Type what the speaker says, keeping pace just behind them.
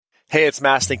Hey, it's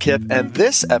Mastin Kipp, and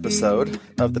this episode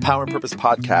of the Power and Purpose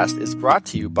podcast is brought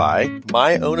to you by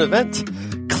my own event,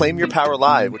 Claim Your Power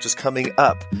Live, which is coming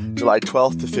up July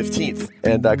 12th to 15th.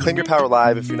 And Claim Your Power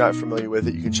Live, if you're not familiar with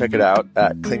it, you can check it out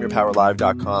at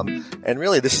claimyourpowerlive.com. And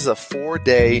really, this is a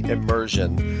 4-day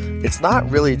immersion. It's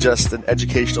not really just an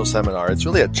educational seminar. It's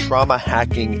really a trauma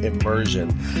hacking immersion.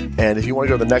 And if you want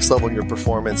to go to the next level in your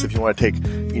performance, if you want to take,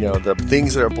 the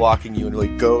things that are blocking you and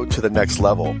really go to the next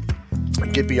level,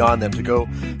 get beyond them, to go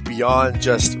beyond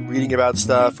just reading about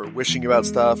stuff or wishing about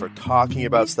stuff or talking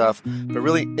about stuff, but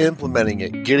really implementing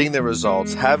it, getting the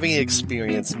results, having an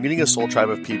experience, meeting a soul tribe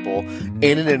of people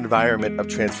in an environment of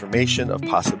transformation, of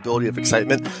possibility, of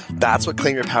excitement. That's what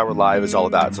Claim Your Power Live is all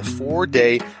about. It's a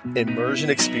 4-day immersion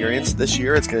experience this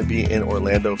year. It's going to be in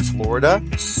Orlando, Florida.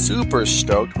 Super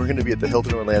stoked. We're going to be at the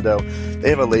Hilton Orlando. They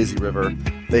have a lazy river.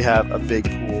 They have a big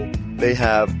pool. They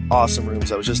have awesome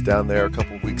rooms. I was just down there a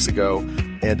couple of weeks ago,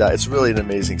 and it's really an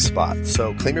amazing spot.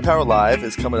 So Claim Your Power Live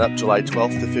is coming up July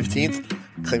 12th to 15th,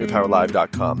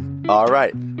 claimyourpowerlive.com. All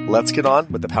right, let's get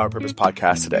on with the Power and Purpose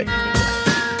podcast today.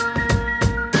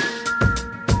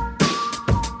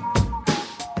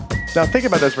 Now think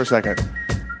about this for a second.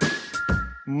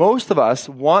 Most of us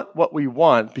want what we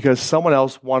want because someone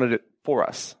else wanted it for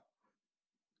us.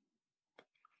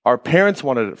 Our parents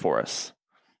wanted it for us.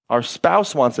 Our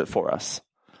spouse wants it for us.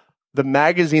 The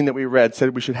magazine that we read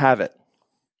said we should have it.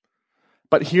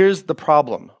 But here's the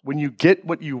problem. When you get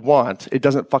what you want, it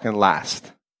doesn't fucking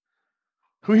last.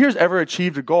 Who here's ever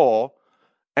achieved a goal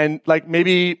and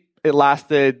maybe it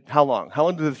lasted how long? How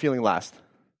long did the feeling last?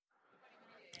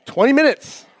 20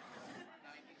 minutes.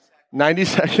 90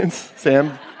 seconds,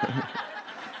 Sam.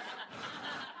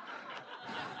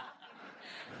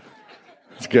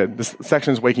 It's good. This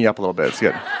section's waking up a little bit. It's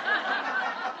good.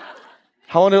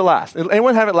 How long did it last? Did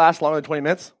anyone have it last longer than 20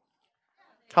 minutes?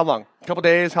 How long? A couple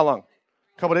days? How long?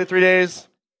 A couple days? 3 days?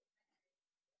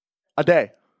 A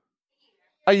day?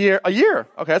 A year? A year?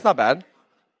 Okay, that's not bad.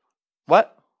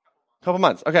 What? A couple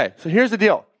months. Okay, so here's the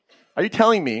deal. Are you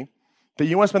telling me that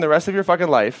you want to spend the rest of your fucking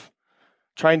life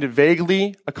trying to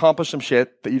vaguely accomplish some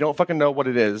shit that you don't fucking know what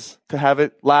it is, to have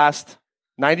it last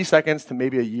 90 seconds to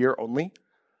maybe a year only?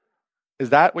 Is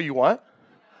that what you want?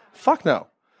 Fuck no.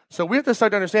 So we have to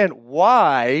start to understand,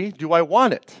 why do I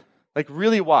want it?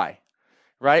 Really why?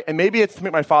 Right? And maybe it's to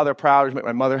make my father proud or to make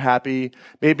my mother happy.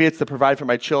 Maybe it's to provide for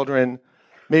my children.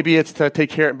 Maybe it's to take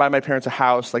care and buy my parents a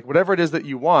house. Whatever it is that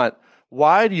you want,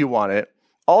 why do you want it?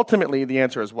 Ultimately, the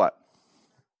answer is what?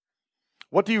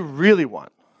 What do you really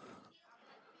want?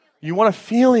 You want a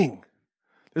feeling.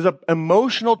 There's an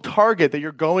emotional target that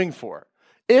you're going for.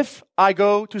 If I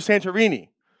go to Santorini,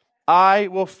 I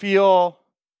will feel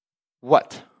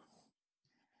what?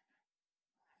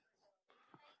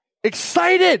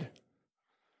 Excited.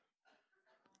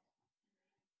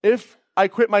 If I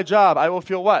quit my job, I will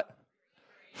feel what?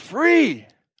 Free.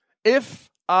 If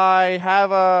I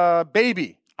have a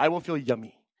baby, I will feel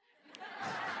yummy.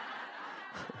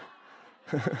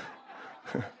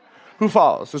 Who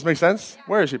follows? Does this make sense?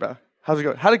 Where is she, Beth? How's it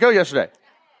go? How'd it go yesterday?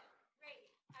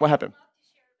 What happened?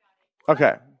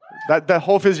 Okay. That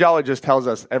whole physiologist tells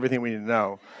us everything we need to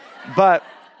know. But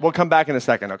we'll come back in a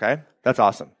second, okay? That's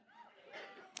awesome.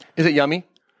 Is it yummy?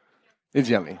 It's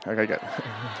yummy. Okay, good.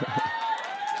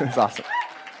 It's awesome.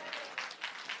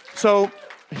 So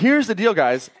here's the deal,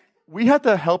 guys. We have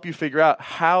to help you figure out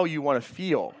how you want to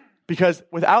feel. Because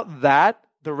without that,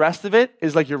 the rest of it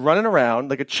is like you're running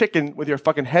around like a chicken with your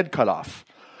fucking head cut off.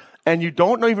 And you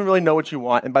don't even really know what you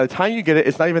want. And by the time you get it,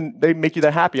 it's not even, they make you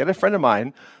that happy. I had a friend of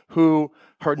mine who,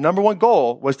 her number one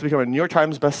goal was to become a New York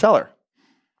Times bestseller.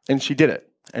 And she did it.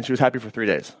 And she was happy for 3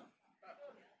 days.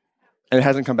 And it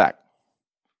hasn't come back.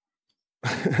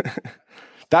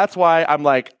 That's why I'm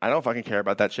like, I don't fucking care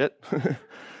about that shit.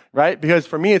 Right? Because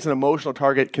for me, it's an emotional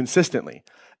target consistently.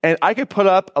 And I could put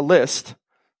up a list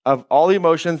of all the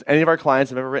emotions any of our clients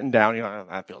have ever written down.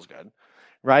 That feels good.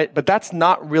 Right? But that's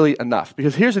not really enough.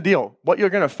 Because here's the deal. What you're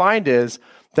going to find is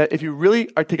that if you really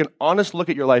are taking an honest look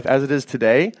at your life as it is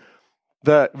today,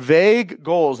 the vague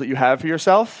goals that you have for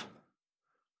yourself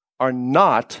are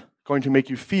not going to make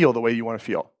you feel the way you want to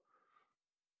feel.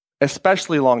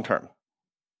 Especially long term.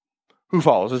 Who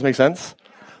follows? Does this make sense?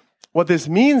 What this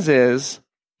means is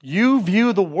you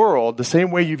view the world the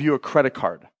same way you view a credit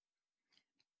card.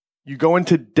 You go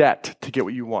into debt to get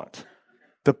what you want.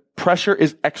 The pressure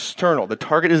is external. The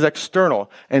target is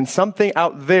external. And something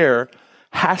out there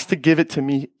has to give it to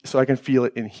me so I can feel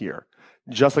it in here.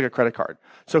 Just like a credit card.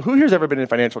 So who here's ever been in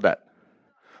financial debt?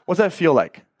 What's that feel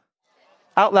like?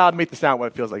 Out loud, make the sound what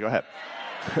it feels like. Go ahead.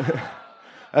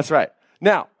 That's right.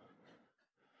 Now,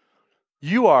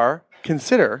 you are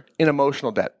consider an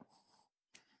emotional debt.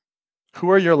 Who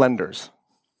are your lenders?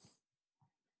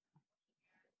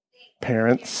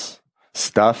 Parents,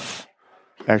 stuff,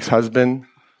 ex-husband.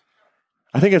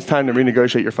 I think it's time to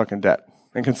renegotiate your fucking debt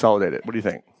and consolidate it. What do you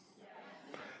think?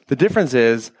 The difference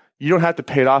is you don't have to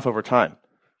pay it off over time.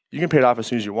 You can pay it off as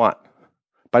soon as you want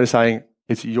by deciding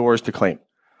it's yours to claim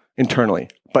internally.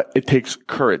 But it takes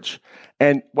courage.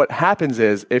 And what happens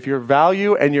is if your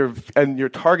value and your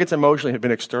targets emotionally have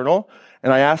been external,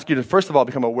 and I ask you to first of all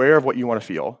become aware of what you want to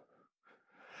feel,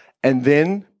 and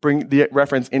then bring the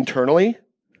reference internally,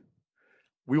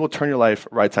 we will turn your life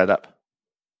right side up,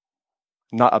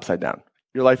 not upside down.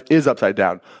 Your life is upside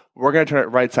down. We're going to turn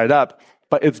it right side up,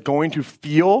 but it's going to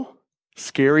feel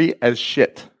scary as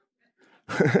shit.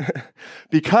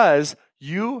 Because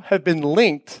you have been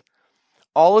linked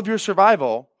all of your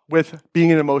survival with being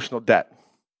in emotional debt.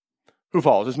 Who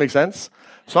follows? Does this make sense?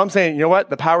 So I'm saying, you know what?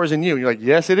 The power's in you. And you're like,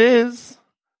 yes, it is.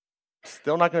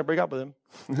 Still not going to break up with him.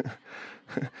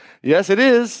 Yes, it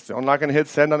is. Still not going to hit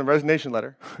send on the resignation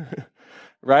letter.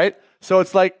 Right? So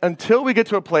it's like until we get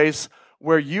to a place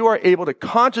where you are able to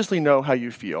consciously know how you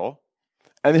feel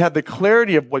and then have the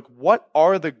clarity of like what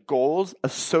are the goals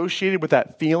associated with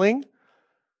that feeling,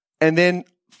 and then,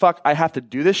 fuck, I have to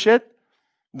do this shit,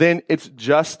 then it's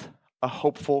just a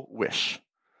hopeful wish.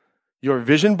 Your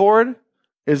vision board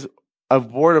is a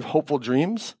board of hopeful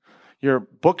dreams. Your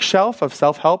bookshelf of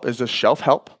self-help is just shelf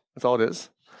help. That's all it is.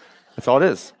 That's all it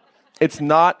is. It's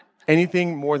not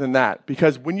anything more than that.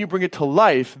 Because when you bring it to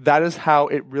life, that is how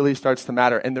it really starts to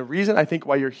matter. And the reason I think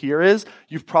why you're here is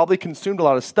you've probably consumed a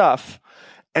lot of stuff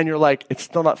and you're like, it's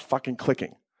still not fucking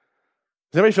clicking.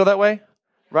 Does anybody feel that way?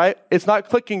 Right? It's not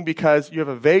clicking because you have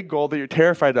a vague goal that you're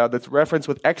terrified of that's referenced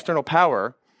with external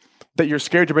power that you're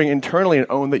scared to bring internally and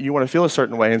own that you want to feel a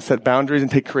certain way and set boundaries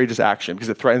and take courageous action because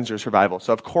it threatens your survival.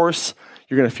 So of course,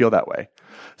 you're going to feel that way.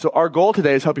 So our goal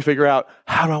today is help you figure out,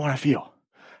 how do I want to feel?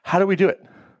 How do we do it?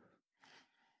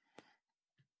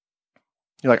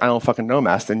 You're like, I don't fucking know,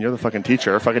 Mastin. You're the fucking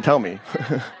teacher. Fucking tell me.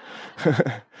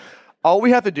 All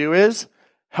we have to do is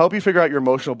help you figure out your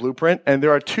emotional blueprint. And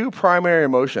there are two primary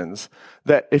emotions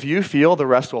that if you feel, the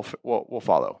rest will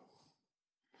follow.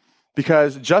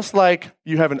 Because just like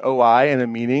you have an OI and a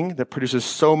meaning that produces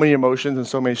so many emotions and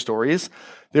so many stories,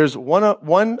 there's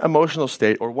one emotional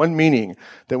state or one meaning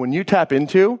that when you tap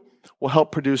into will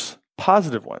help produce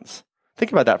positive ones.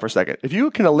 Think about that for a second. If you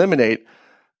can eliminate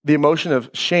the emotion of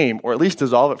shame, or at least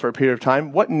dissolve it for a period of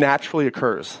time, what naturally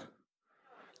occurs?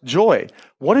 Joy.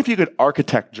 What if you could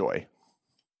architect joy?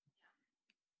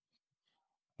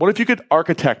 What if you could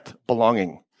architect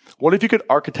belonging? What if you could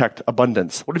architect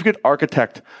abundance? What if you could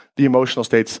architect the emotional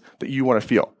states that you want to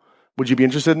feel? Would you be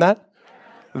interested in that?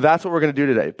 That's what we're going to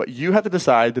do today. But you have to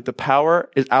decide that the power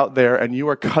is out there and you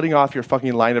are cutting off your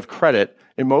fucking line of credit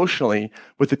emotionally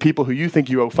with the people who you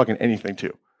think you owe fucking anything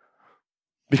to.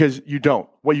 Because you don't.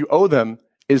 What you owe them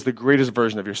is the greatest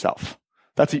version of yourself.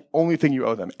 That's the only thing you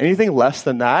owe them. Anything less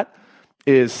than that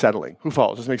is settling. Who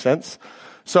follows? Does this make sense?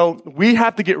 So we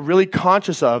have to get really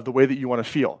conscious of the way that you want to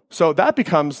feel. So that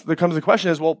becomes the question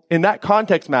is, well, in that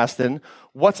context, Mastin,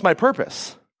 what's my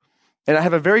purpose? And I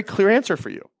have a very clear answer for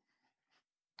you.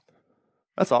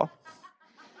 That's all.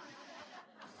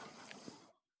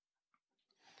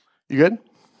 You good?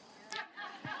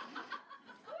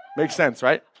 Makes sense,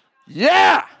 right?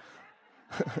 Yeah!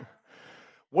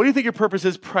 What do you think your purpose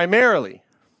is primarily?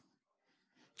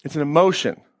 It's an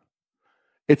emotion.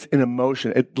 It's an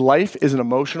emotion. Life is an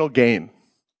emotional game.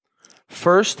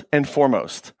 First and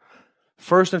foremost.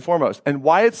 First and foremost. And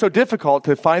why it's so difficult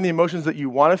to find the emotions that you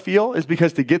want to feel is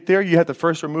because to get there, you have to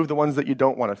first remove the ones that you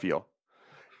don't want to feel.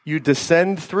 You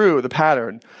descend through the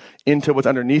pattern into what's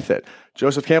underneath it.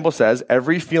 Joseph Campbell says,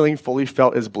 every feeling fully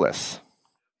felt is bliss.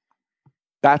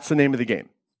 That's the name of the game.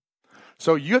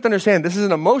 So you have to understand this is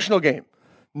an emotional game,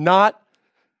 not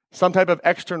some type of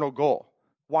external goal.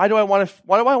 Why do I want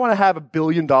to have $1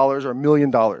 billion or $1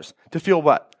 million? To feel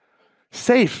what?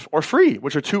 Safe or free,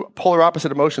 which are two polar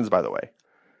opposite emotions, by the way.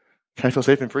 Can I feel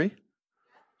safe and free?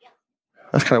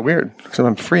 That's kind of weird. Because if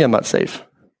I'm free, I'm not safe.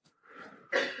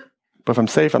 But if I'm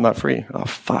safe, I'm not free. Oh,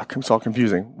 fuck. It's all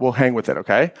confusing. We'll hang with it,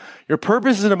 okay? Your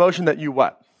purpose is an emotion that you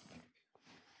what?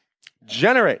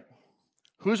 Generate.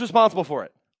 Who's responsible for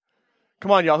it?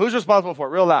 Come on, y'all. Who's responsible for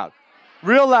it? Real loud.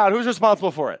 Real loud. Who's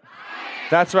responsible for it?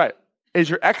 That's right. Is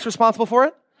your ex responsible for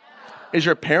it? Is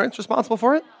your parents responsible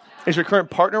for it? Is your current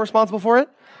partner responsible for it?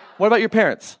 What about your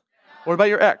parents? What about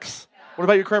your ex? What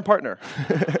about your current partner?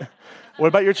 What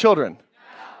about your children?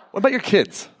 What about your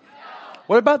kids?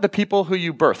 What about the people who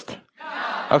you birthed?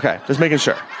 Okay, just making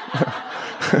sure.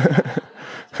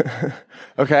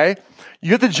 Okay?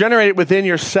 You have to generate it within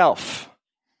yourself.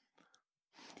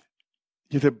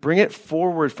 You have to bring it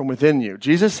forward from within you.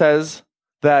 Jesus says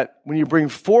that when you bring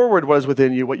forward what is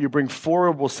within you, what you bring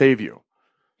forward will save you.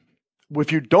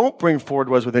 If you don't bring forward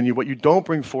what is within you, what you don't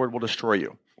bring forward will destroy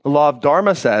you. The law of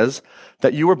Dharma says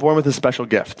that you were born with a special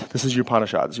gift. This is your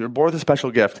Upanishads. You were born with a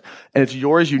special gift, and it's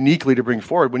yours uniquely to bring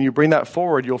forward. When you bring that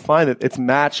forward, you'll find that it's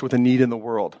matched with a need in the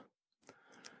world.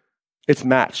 It's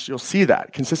matched. You'll see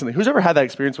that consistently. Who's ever had that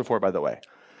experience before, by the way?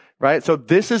 Right? So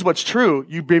this is what's true.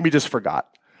 You maybe just forgot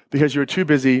because you were too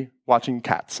busy watching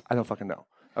cats. I don't fucking know.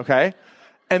 Okay?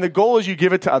 And the goal is you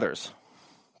give it to others.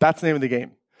 That's the name of the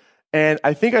game. And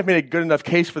I think I've made a good enough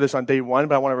case for this on day one,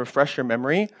 but I want to refresh your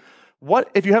memory.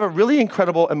 What if you have a really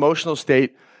incredible emotional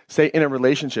state, say in a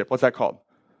relationship? What's that called?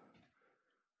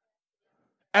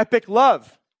 Epic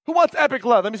love. Who wants epic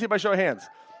love? Let me see by show of hands.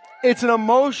 It's an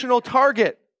emotional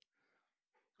target.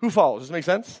 Who follows? Does this make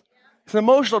sense? It's an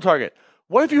emotional target.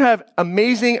 What if you have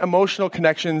amazing emotional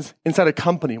connections inside a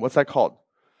company? What's that called?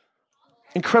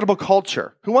 Incredible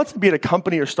culture. Who wants to be at a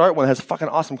company or start one that has fucking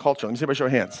awesome culture? Let me see by show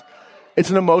of hands. It's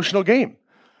an emotional game.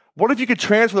 What if you could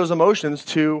transfer those emotions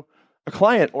to a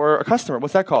client or a customer?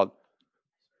 What's that called?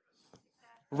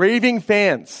 Raving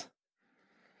fans.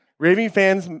 Raving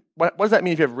fans, what does that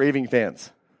mean if you have raving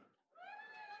fans?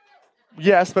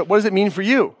 Yes, but what does it mean for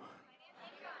you?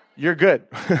 You're good.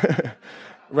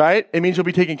 Right? It means you'll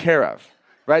be taken care of.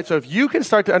 Right? So if you can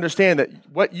start to understand that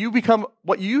what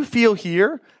you feel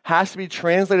here has to be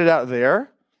translated out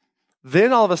there,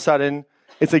 then all of a sudden,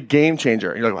 it's a game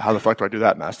changer. You're like, well, how the fuck do I do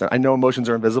that, Mastin? I know emotions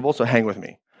are invisible, so hang with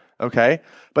me. Okay?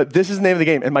 But this is the name of the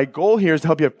game. And my goal here is to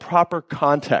help you have proper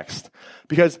context.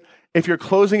 Because if you're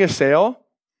closing a sale,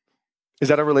 is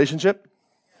that a relationship?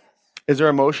 Is there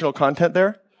emotional content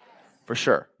there? For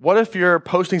sure. What if you're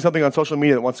posting something on social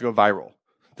media that wants to go viral?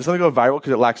 Does something go viral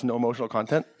because it lacks no emotional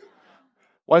content?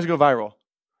 Why does it go viral?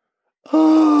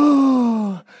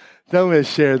 Oh, I'm going to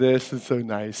share this. It's so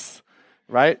nice.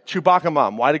 Right? Chewbacca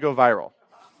mom. Why did it go viral?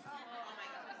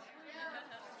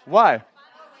 Why?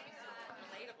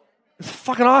 It's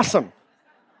fucking awesome.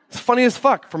 It's funny as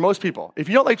fuck for most people. If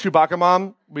you don't like Chewbacca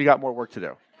mom, we got more work to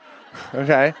do.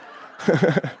 Okay?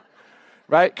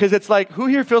 Right? Because it's like, who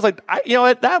here feels like,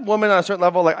 that woman on a certain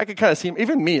level, like I can kind of see,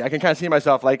 even me, I can kind of see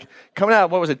myself like coming out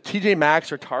of, what was it, TJ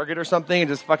Maxx or Target or something and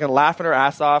just fucking laughing her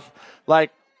ass off.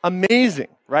 Like, amazing,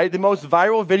 right? The most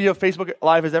viral video Facebook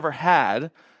Live has ever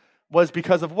had was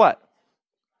because of what?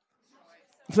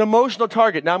 It's an emotional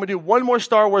target. Now I'm going to do one more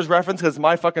Star Wars reference because it's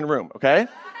my fucking room, okay?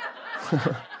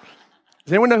 Does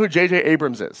anyone know who J.J.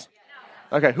 Abrams is?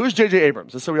 Okay, who's J.J.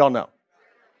 Abrams? Just so we all know.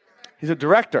 He's a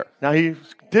director. Now, he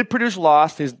did produce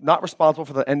Lost. He's not responsible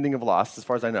for the ending of Lost, as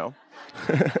far as I know.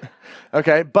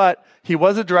 Okay, but he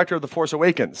was a director of The Force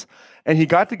Awakens. And he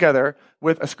got together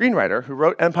with a screenwriter who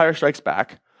wrote Empire Strikes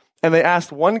Back, and they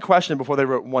asked one question before they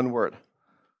wrote one word.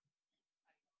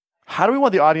 How do we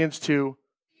want the audience to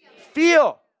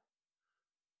feel?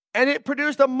 And it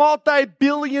produced a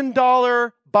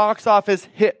multi-billion-dollar box office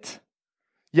hit.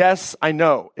 Yes, I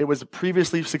know. It was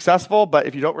previously successful, but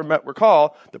if you don't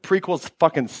recall, the prequels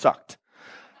fucking sucked.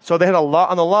 So they had a lot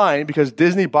on the line because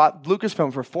Disney bought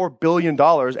Lucasfilm for $4 billion,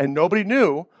 and nobody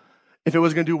knew if it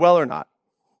was going to do well or not.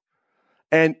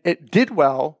 And it did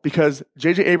well because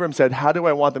J.J. Abrams said, how do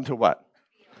I want them to what?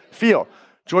 Feel.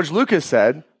 George Lucas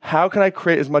said, how can I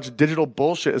create as much digital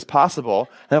bullshit as possible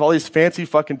and have all these fancy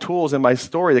fucking tools in my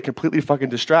story that completely fucking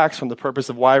distracts from the purpose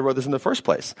of why I wrote this in the first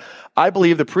place? I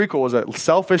believe the prequel was a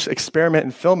selfish experiment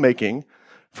in filmmaking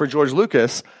for George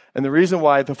Lucas, and the reason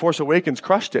why The Force Awakens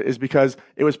crushed it is because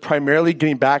it was primarily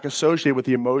getting back associated with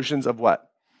the emotions of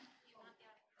what?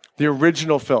 The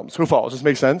original films. Who follows? Does this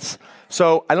make sense?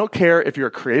 So I don't care if you're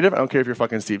a creative. I don't care if you're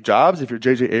fucking Steve Jobs, if you're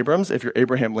J.J. Abrams, if you're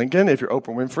Abraham Lincoln, if you're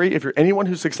Oprah Winfrey, if you're anyone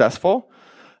who's successful,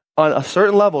 on a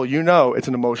certain level, you know it's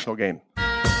an emotional game.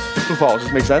 Who follows?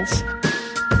 Does this make sense?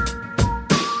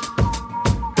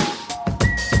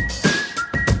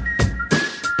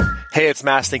 Hey, it's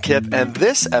Mastin Kipp, and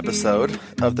this episode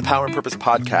of the Power and Purpose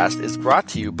podcast is brought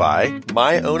to you by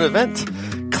my own event,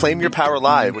 Claim Your Power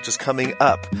Live, which is coming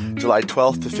up July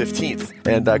 12th to 15th.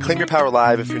 And Claim Your Power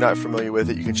Live, if you're not familiar with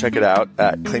it, you can check it out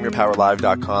at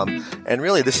claimyourpowerlive.com. And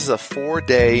really, this is a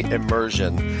 4-day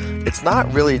immersion. It's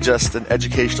not really just an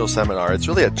educational seminar. It's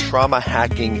really a trauma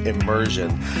hacking immersion.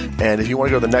 And if you want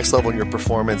to go to the next level in your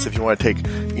performance, if you want to take,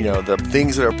 the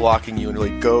things that are blocking you and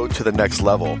really go to the next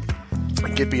level,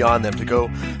 and get beyond them, to go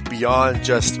beyond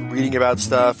just reading about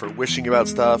stuff or wishing about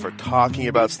stuff or talking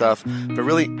about stuff, but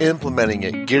really implementing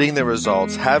it, getting the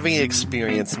results, having an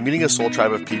experience, meeting a soul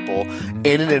tribe of people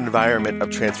in an environment of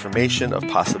transformation, of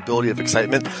possibility, of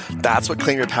excitement. That's what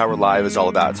Claim Your Power Live is all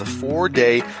about. It's a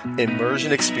 4-day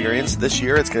immersion experience. This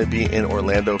year, it's going to be in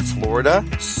Orlando, Florida.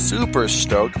 Super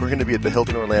stoked. We're going to be at the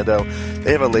Hilton Orlando.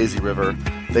 They have a lazy river.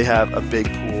 They have a big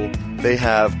pool. They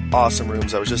have awesome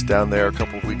rooms. I was just down there a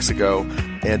couple of weeks ago,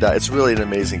 and it's really an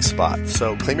amazing spot.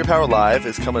 So Claim Your Power Live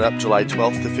is coming up July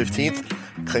 12th to 15th,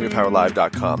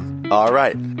 claimyourpowerlive.com. All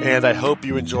right, and I hope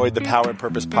you enjoyed the Power and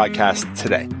Purpose podcast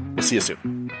today. We'll see you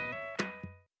soon.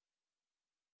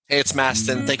 Hey, it's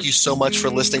Mastin. Thank you so much for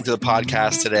listening to the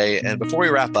podcast today. And before we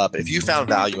wrap up, if you found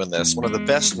value in this, one of the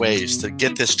best ways to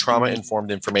get this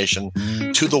trauma-informed information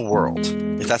to the world,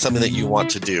 if that's something that you want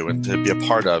to do and to be a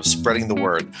part of, spreading the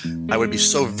word, I would be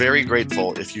so very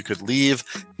grateful if you could leave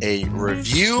a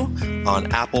review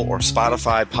on Apple or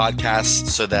Spotify podcasts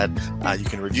so that you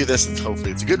can review this, and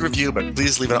hopefully it's a good review, but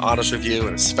please leave an honest review.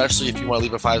 And especially if you want to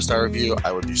leave a 5-star review,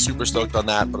 I would be super stoked on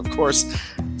that. But of course,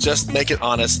 just make it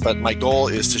honest. But my goal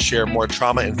is to share more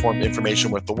trauma-informed information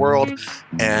with the world,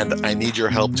 and I need your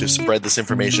help to spread this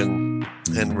information,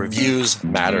 and reviews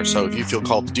matter. So if you feel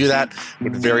called to do that,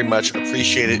 would very much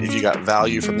appreciate it. If you got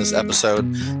value from this episode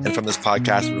and from this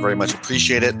podcast, would very much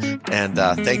appreciate it. And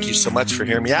thank you so much for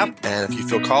hearing me out. And if you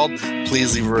feel called,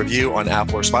 please leave a review on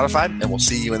Apple or Spotify, and we'll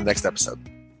see you in the next episode.